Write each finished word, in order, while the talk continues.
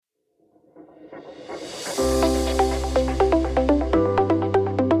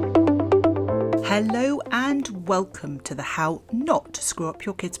welcome to the How Not to Screw Up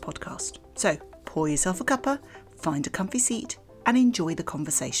Your Kids podcast. So pour yourself a cuppa, find a comfy seat and enjoy the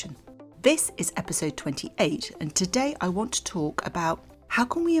conversation. This is episode 28 and today I want to talk about how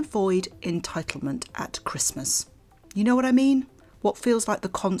can we avoid entitlement at Christmas. You know what I mean? What feels like the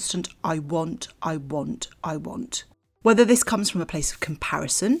constant I want. Whether this comes from a place of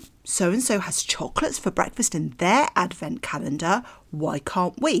comparison, so-and-so has chocolates for breakfast in their advent calendar, why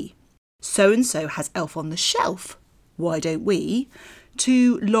can't we? So-and-so has Elf on the shelf, why don't we?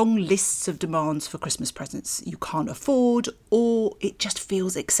 To long lists of demands for Christmas presents you can't afford or it just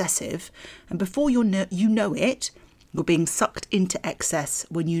feels excessive. And before you know it, you're being sucked into excess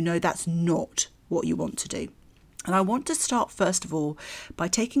when you know that's not what you want to do. And I want to start first of all by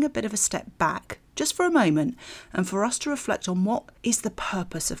taking a bit of a step back just for a moment and for us to reflect on what is the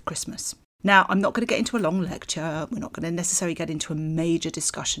purpose of Christmas. Now, I'm not going to get into a long lecture. We're not going to necessarily get into a major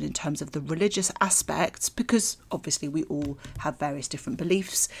discussion in terms of the religious aspects because obviously we all have various different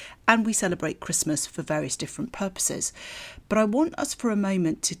beliefs and we celebrate Christmas for various different purposes. But I want us for a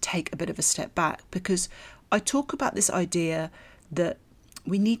moment to take a bit of a step back because I talk about this idea that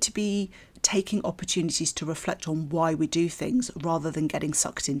we need to be taking opportunities to reflect on why we do things rather than getting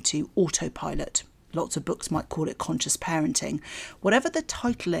sucked into autopilot. Lots of books might call it conscious parenting. Whatever the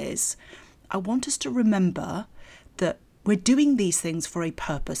title is, I want us to remember that we're doing these things for a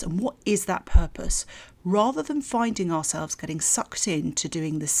purpose. And what is that purpose? Rather than finding ourselves getting sucked into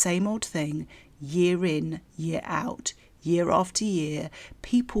doing the same old thing year in, year out, year after year,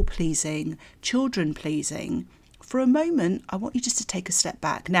 people pleasing, children pleasing. For a moment, I want you just to take a step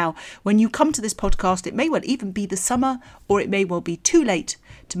back. Now, when you come to this podcast, it may well even be the summer or it may well be too late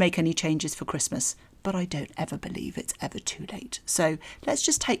to make any changes for Christmas. But I don't ever believe it's ever too late. So let's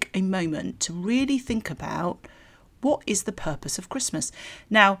just take a moment to really think about what is the purpose of Christmas.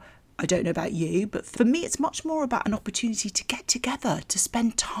 Now, I don't know about you, but for me, it's much more about an opportunity to get together, to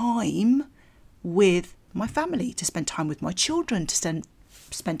spend time with my family, to spend time with my children, to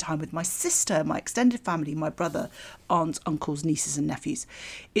spend time with my sister, my extended family, my brother, aunts, uncles, nieces and nephews.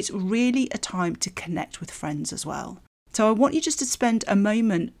 It's really a time to connect with friends as well. So I want you just to spend a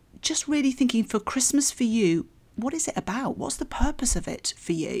moment just really thinking for Christmas for you, what is it about? What's the purpose of it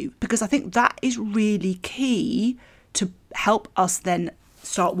for you? Because I think that is really key to help us then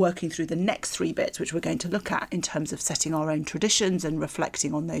start working through the next three bits, which we're going to look at in terms of setting our own traditions and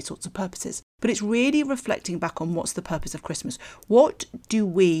reflecting on those sorts of purposes. But it's really reflecting back on what's the purpose of Christmas. What do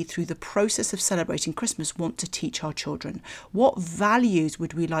we, through the process of celebrating Christmas, want to teach our children? What values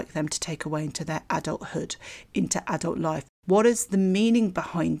would we like them to take away into their adulthood, into adult life? What is the meaning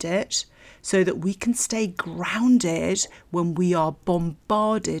behind it so that we can stay grounded when we are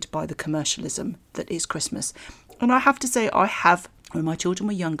bombarded by the commercialism that is Christmas? And I have to say, when my children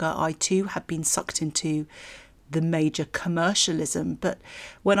were younger, I too have been sucked into the major commercialism. But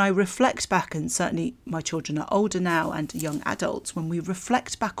when I reflect back, and certainly my children are older now and young adults, when we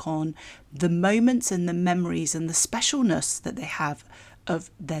reflect back on the moments and the memories and the specialness that they have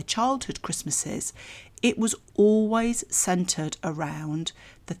of their childhood Christmases, it was always centred around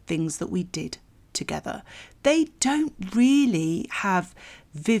the things that we did together. They don't really have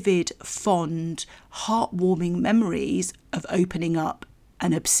vivid, fond, heartwarming memories of opening up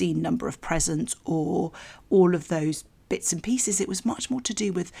an obscene number of presents or all of those bits and pieces. It was much more to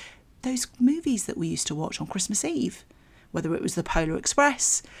do with those movies that we used to watch on Christmas Eve, whether it was the Polar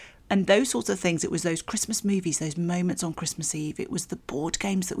Express and those sorts of things. It was those Christmas movies, those moments on Christmas Eve. It was the board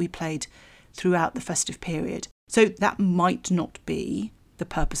games that we played throughout the festive period. So that might not be the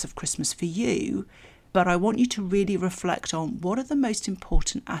purpose of Christmas for you, but I want you to really reflect on what are the most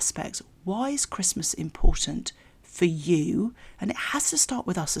important aspects. Why is Christmas important for you? And it has to start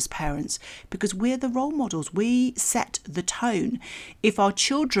with us as parents because we're the role models. We set the tone. If our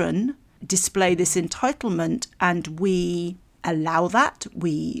children display this entitlement and we allow that,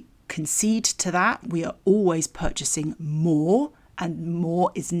 we concede to that, we are always purchasing more and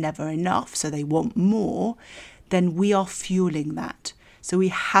more is never enough, so they want more, then we are fueling that. So we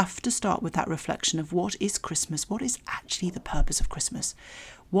have to start with that reflection of what is Christmas? What is actually the purpose of Christmas?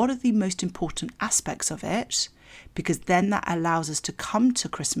 What are the most important aspects of it? Because then that allows us to come to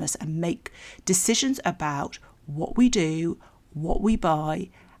Christmas and make decisions about what we do, what we buy,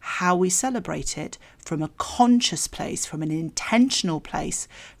 how we celebrate it from a conscious place, from an intentional place,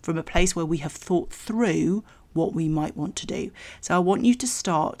 from a place where we have thought through what we might want to do. So I want you to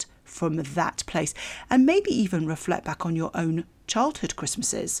start from that place and maybe even reflect back on your own childhood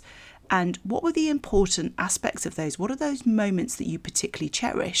Christmases and what were the important aspects of those? What are those moments that you particularly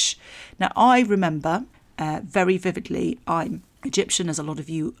cherish? Now, I remember very vividly, I'm Egyptian, as a lot of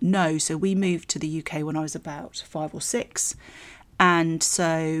you know. So we moved to the UK when I was about 5 or 6. And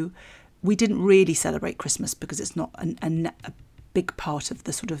so we didn't really celebrate Christmas because it's not a big part of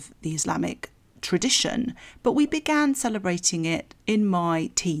the sort of the Islamic tradition. But we began celebrating it in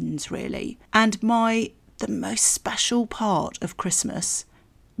my teens, really. And the most special part of Christmas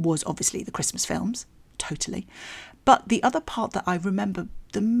was obviously the Christmas films, totally. But the other part that I remember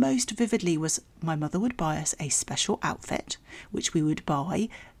the most vividly was my mother would buy us a special outfit, which we would buy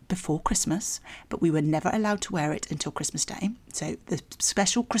before Christmas, but we were never allowed to wear it until Christmas Day. So the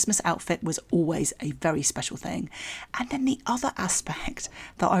special Christmas outfit was always a very special thing. And then the other aspect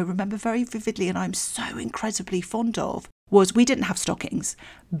that I remember very vividly and I'm so incredibly fond of was we didn't have stockings.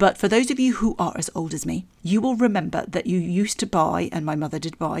 But for those of you who are as old as me, you will remember that you used to buy, and my mother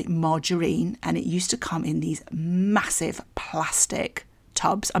did buy, margarine, and it used to come in these massive plastic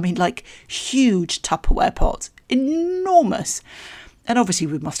tubs. I mean, like huge Tupperware pots, enormous. And obviously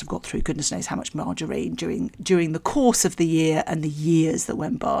we must have got through goodness knows how much margarine during the course of the year and the years that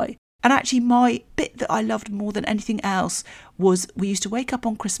went by. And actually my bit that I loved more than anything else was we used to wake up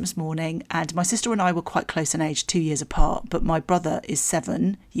on Christmas morning, and my sister and I were quite close in age, 2 years apart, but my brother is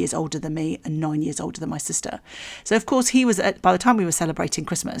 7 years older than me and 9 years older than my sister. So of course he was, by the time we were celebrating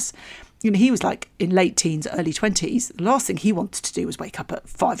Christmas, he was like in late teens, early 20s. The last thing he wanted to do was wake up at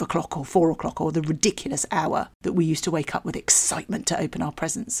 5 o'clock or 4 o'clock or the ridiculous hour that we used to wake up with excitement to open our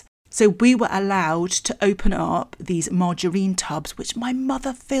presents. So we were allowed to open up these margarine tubs, which my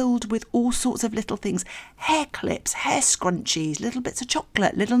mother filled with all sorts of little things, hair clips, hair scrunchies, little bits of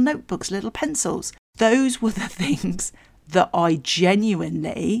chocolate, little notebooks, little pencils. Those were the things that I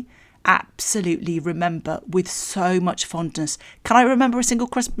genuinely, absolutely remember with so much fondness. Can I remember a single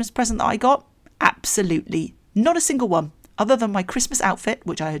Christmas present that I got? Absolutely not a single one, other than my Christmas outfit,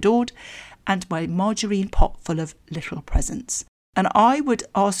 which I adored, and my margarine pot full of little presents. And I would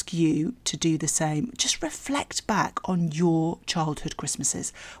ask you to do the same. Just reflect back on your childhood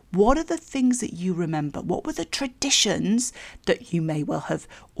Christmases. What are the things that you remember? What were the traditions that you may well have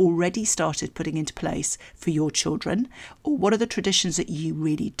already started putting into place for your children? Or what are the traditions that you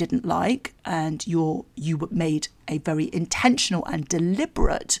really didn't like and you made a very intentional and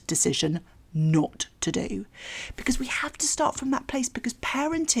deliberate decision not to do? Because we have to start from that place, because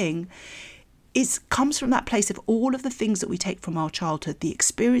parenting comes from that place of all of the things that we take from our childhood, the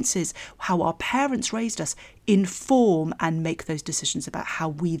experiences, how our parents raised us, inform and make those decisions about how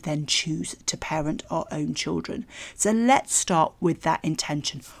we then choose to parent our own children. So let's start with that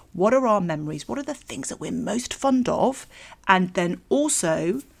intention. What are our memories? What are the things that we're most fond of? And then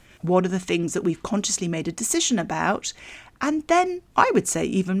also, what are the things that we've consciously made a decision about? And then I would say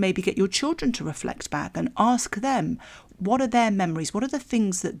even maybe get your children to reflect back and ask them, what are their memories? What are the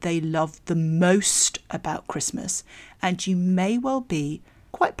things that they love the most about Christmas? And you may well be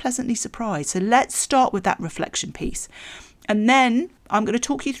quite pleasantly surprised. So let's start with that reflection piece. And then I'm going to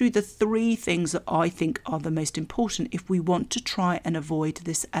talk you through the 3 things that I think are the most important if we want to try and avoid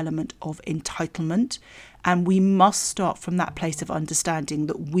this element of entitlement. And we must start from that place of understanding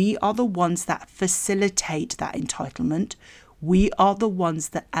that we are the ones that facilitate that entitlement. We are the ones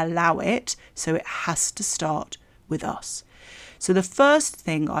that allow it. So it has to start with us. So the first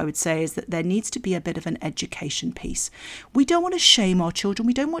thing I would say is that there needs to be a bit of an education piece. We don't want to shame our children.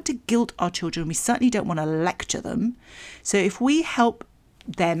 We don't want to guilt our children. We certainly don't want to lecture them. So if we help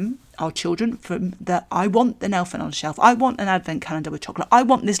them, our children, from I want an elf on a shelf, I want an advent calendar with chocolate, I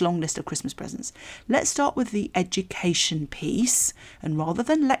want this long list of Christmas presents. Let's start with the education piece. And rather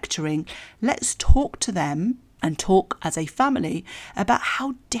than lecturing, let's talk to them and talk as a family about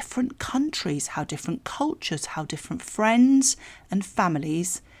how different countries, how different cultures, how different friends and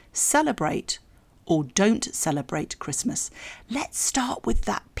families celebrate or don't celebrate Christmas. Let's start with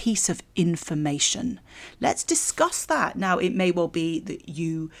that piece of information. Let's discuss that. Now, it may well be that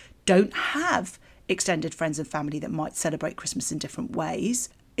you don't have extended friends and family that might celebrate Christmas in different ways,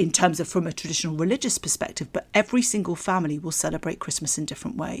 in terms of from a traditional religious perspective, but every single family will celebrate Christmas in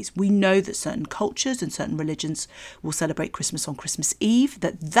different ways. We know that certain cultures and certain religions will celebrate Christmas on Christmas Eve,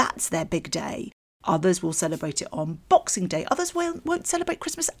 that's their big day. Others will celebrate it on Boxing Day. Others won't celebrate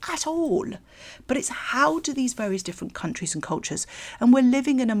Christmas at all. But it's how do these various different countries and cultures, and we're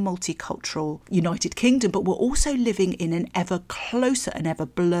living in a multicultural United Kingdom, but we're also living in an ever closer and ever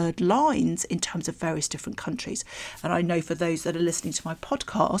blurred lines in terms of various different countries. And I know for those that are listening to my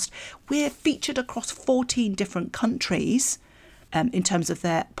podcast, we're featured across 14 different countries in terms of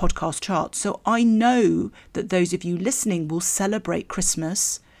their podcast charts. So I know that those of you listening will celebrate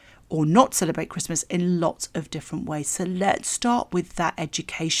Christmas or not celebrate Christmas in lots of different ways. So let's start with that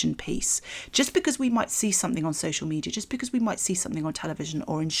education piece. Just because we might see something on social media, just because we might see something on television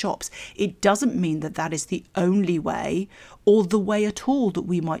or in shops, it doesn't mean that that is the only way or the way at all that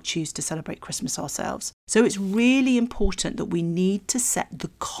we might choose to celebrate Christmas ourselves. So it's really important that we need to set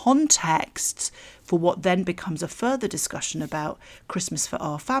the context for what then becomes a further discussion about Christmas for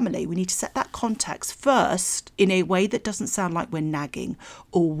our family. We need to set that context first in a way that doesn't sound like we're nagging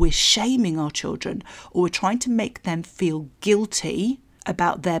or we're shaming our children or we're trying to make them feel guilty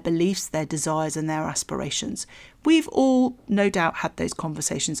about their beliefs, their desires and their aspirations. We've all no doubt had those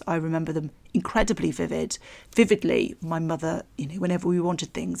conversations. I remember them incredibly vividly. My mother, whenever we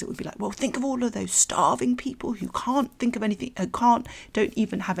wanted things, it would be like, well, think of all of those starving people who can't think of anything, don't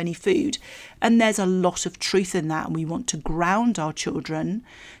even have any food. And there's a lot of truth in that. And we want to ground our children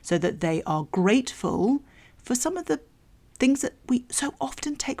so that they are grateful for some of the things that we so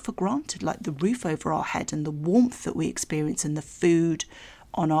often take for granted, like the roof over our head and the warmth that we experience and the food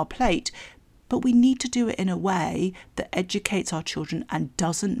on our plate. But we need to do it in a way that educates our children and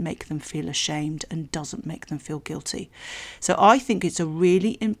doesn't make them feel ashamed and doesn't make them feel guilty. So I think it's a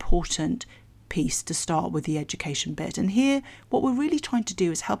really important piece to start with the education bit. And here, what we're really trying to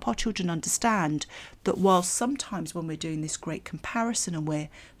do is help our children understand that while sometimes when we're doing this great comparison and we're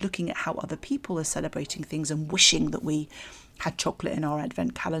looking at how other people are celebrating things and wishing that we had chocolate in our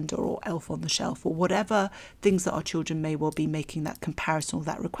advent calendar or elf on the shelf or whatever things that our children may well be making that comparison or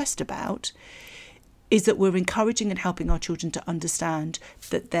that request about, is that we're encouraging and helping our children to understand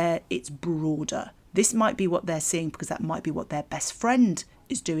that it's broader. This might be what they're seeing because that might be what their best friend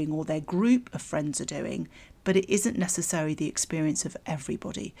is doing or their group of friends are doing, but it isn't necessarily the experience of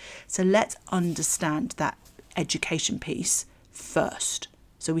everybody. So let's understand that education piece first.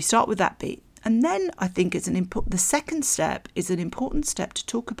 So we start with that bit. And then I think the second step is an important step to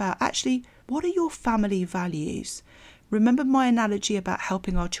talk about actually, what are your family values? Remember my analogy about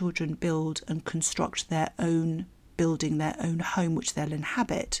helping our children build and construct their own building, their own home, which they'll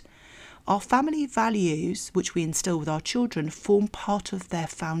inhabit. Our family values, which we instill with our children, form part of their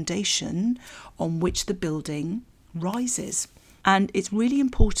foundation on which the building rises. And it's really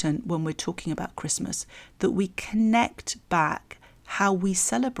important when we're talking about Christmas that we connect back how we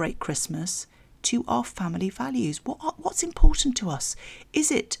celebrate Christmas to our family values. What's important to us?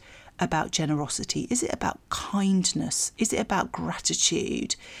 Is it about generosity? Is it about kindness? Is it about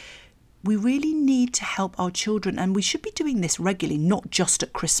gratitude? We really need to help our children, and we should be doing this regularly, not just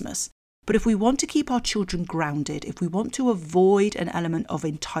at Christmas. But if we want to keep our children grounded, if we want to avoid an element of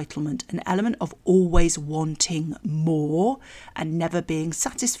entitlement, an element of always wanting more and never being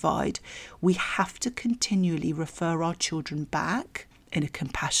satisfied, we have to continually refer our children back in a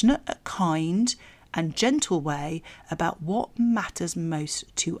compassionate, kind and gentle way about what matters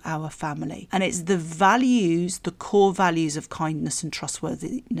most to our family. And it's the values, the core values of kindness and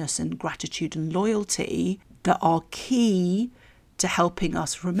trustworthiness and gratitude and loyalty that are key to helping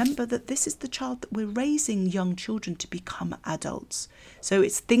us remember that this is the child that we're raising, young children to become adults. So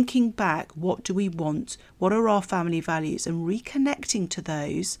it's thinking back, what do we want? What are our family values? And reconnecting to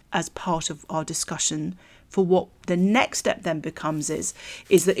those as part of our discussion for what the next step then becomes is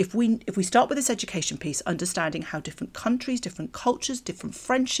that if we start with this education piece, understanding how different countries, different cultures, different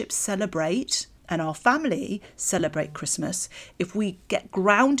friendships celebrate and our family celebrate Christmas, if we get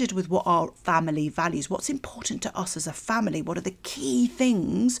grounded with what our family values, what's important to us as a family, what are the key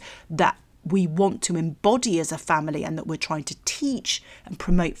things that we want to embody as a family and that we're trying to teach and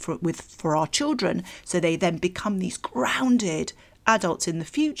promote for our children so they then become these grounded adults in the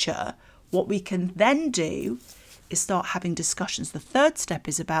future, what we can then do is start having discussions. The third step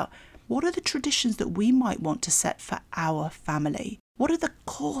is about what are the traditions that we might want to set for our family? What are the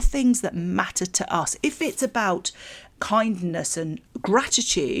core things that matter to us? If it's about kindness and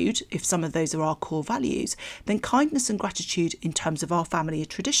gratitude, if some of those are our core values, then kindness and gratitude in terms of our family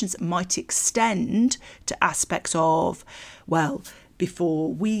traditions might extend to aspects of, well,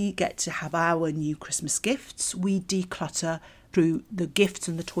 before we get to have our new Christmas gifts, we declutter through the gifts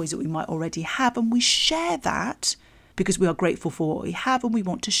and the toys that we might already have, and we share that because we are grateful for what we have and we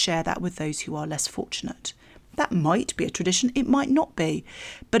want to share that with those who are less fortunate. That might be a tradition, it might not be,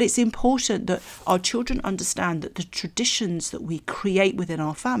 but it's important that our children understand that the traditions that we create within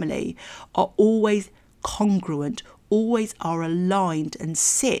our family are always congruent, always are aligned and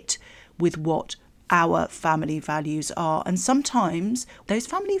sit with what our family values are. And sometimes those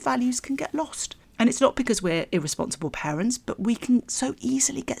family values can get lost. And it's not because we're irresponsible parents, but we can so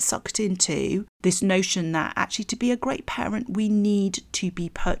easily get sucked into this notion that actually to be a great parent, we need to be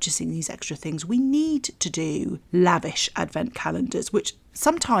purchasing these extra things. We need to do lavish advent calendars, which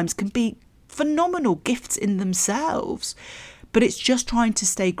sometimes can be phenomenal gifts in themselves. But it's just trying to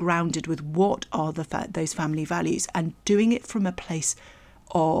stay grounded with what are those family values, and doing it from a place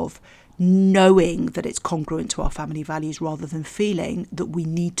of knowing that it's congruent to our family values, rather than feeling that we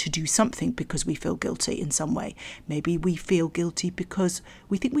need to do something because we feel guilty in some way. Maybe we feel guilty because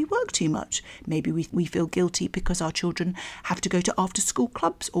we think we work too much. Maybe we feel guilty because our children have to go to after school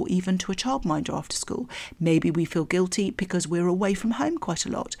clubs or even to a childminder after school. Maybe we feel guilty because we're away from home quite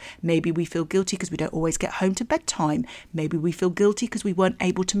a lot. Maybe we feel guilty because we don't always get home to bedtime. Maybe we feel guilty because we weren't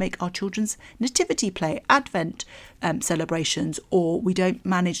able to make our children's nativity play, Advent celebrations, or we don't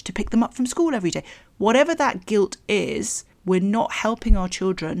manage to pick them up from school every day. Whatever that guilt is, we're not helping our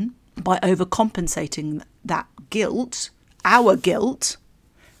children by overcompensating that guilt, our guilt,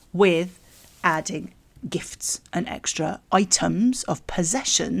 with adding gifts and extra items of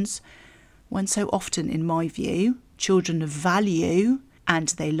possessions, when so often, in my view, children value and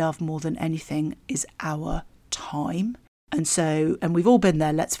they love more than anything is our time. And we've all been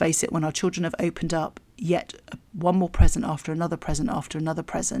there, let's face it, when our children have opened up yet one more present after another present after another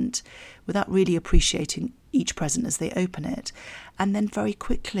present, without really appreciating each present as they open it, and then very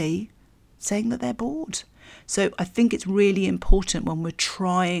quickly saying that they're bored. So I think it's really important, when we're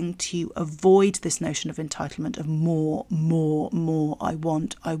trying to avoid this notion of entitlement of more, I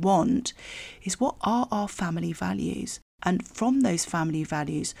want, is what are our family values? And from those family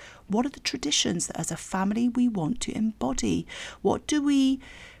values, what are the traditions that as a family we want to embody? What do we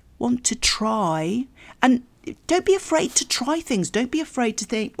want to try? And don't be afraid to try things. Don't be afraid to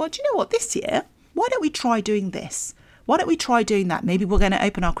think, well, do you know what, this year, why don't we try doing this? Why don't we try doing that? Maybe we're going to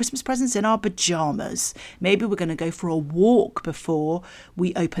open our Christmas presents in our pyjamas. Maybe we're going to go for a walk before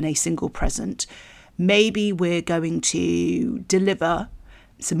we open a single present. Maybe we're going to deliver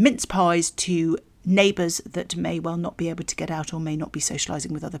some mince pies to neighbours that may well not be able to get out or may not be socialising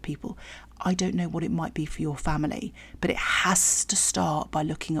with other people. I don't know what it might be for your family, but it has to start by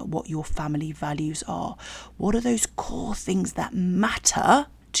looking at what your family values are. What are those core things that matter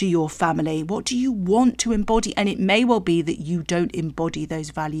to your family? What do you want to embody? And it may well be that you don't embody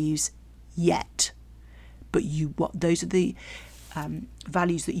those values yet, but those are the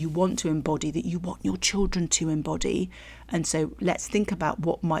values that you want to embody, that you want your children to embody. And so let's think about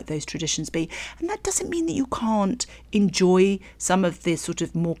what might those traditions be. And that doesn't mean that you can't enjoy some of the sort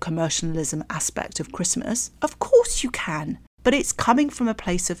of more commercialism aspect of Christmas. Of course you can, but it's coming from a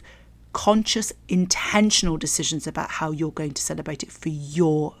place of conscious, intentional decisions about how you're going to celebrate it for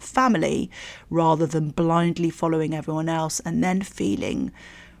your family, rather than blindly following everyone else and then feeling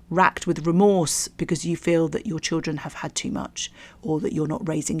racked with remorse because you feel that your children have had too much, or that you're not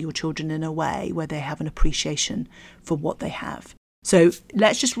raising your children in a way where they have an appreciation for what they have. So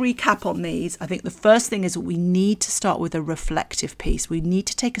let's just recap on these. I think the first thing is that we need to start with a reflective piece. We need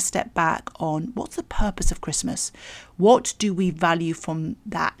to take a step back on what's the purpose of Christmas? What do we value from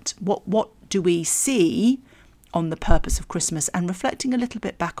that? What do we see on the purpose of Christmas, and reflecting a little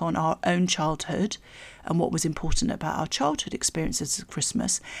bit back on our own childhood and what was important about our childhood experiences of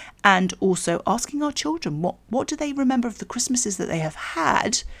Christmas, and also asking our children what do they remember of the Christmases that they have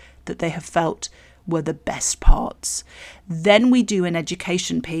had, that they have felt were the best parts. Then we do an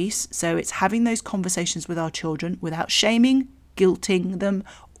education piece, so it's having those conversations with our children without shaming, guilting them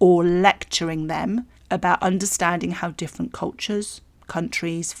or lecturing them, about understanding how different cultures,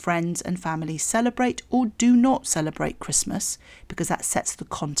 countries, friends and families celebrate or do not celebrate Christmas, because that sets the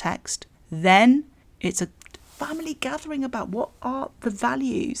context. Then it's a family gathering about what are the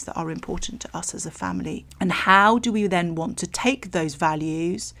values that are important to us as a family, and how do we then want to take those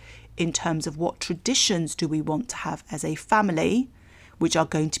values in terms of what traditions do we want to have as a family, which are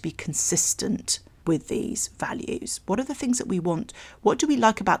going to be consistent with these values. What are the things that we want? What do we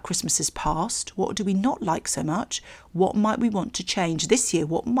like about Christmases past? What do we not like so much? What might we want to change this year?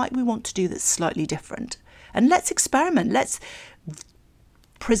 What might we want to do that's slightly different? And let's experiment. Let's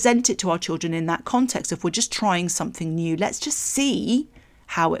present it to our children in that context. If we're just trying something new, let's just see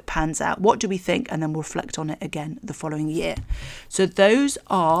how it pans out. What do we think? And then we'll reflect on it again the following year. So those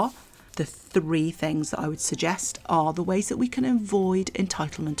are the three things that I would suggest are the ways that we can avoid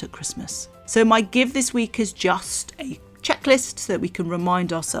entitlement at Christmas. So my give this week is just a checklist so that we can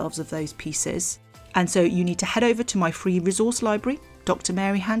remind ourselves of those pieces. And so you need to head over to my free resource library,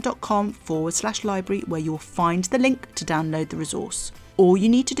 drmaryhan.com/library, where you'll find the link to download the resource. All you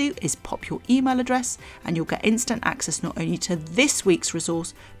need to do is pop your email address and you'll get instant access not only to this week's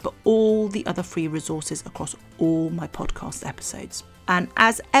resource, but all the other free resources across all my podcast episodes. And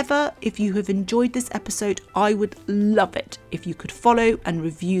as ever, if you have enjoyed this episode, I would love it if you could follow and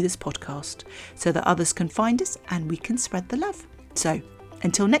review this podcast so that others can find us and we can spread the love. So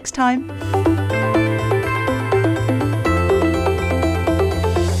Until next time.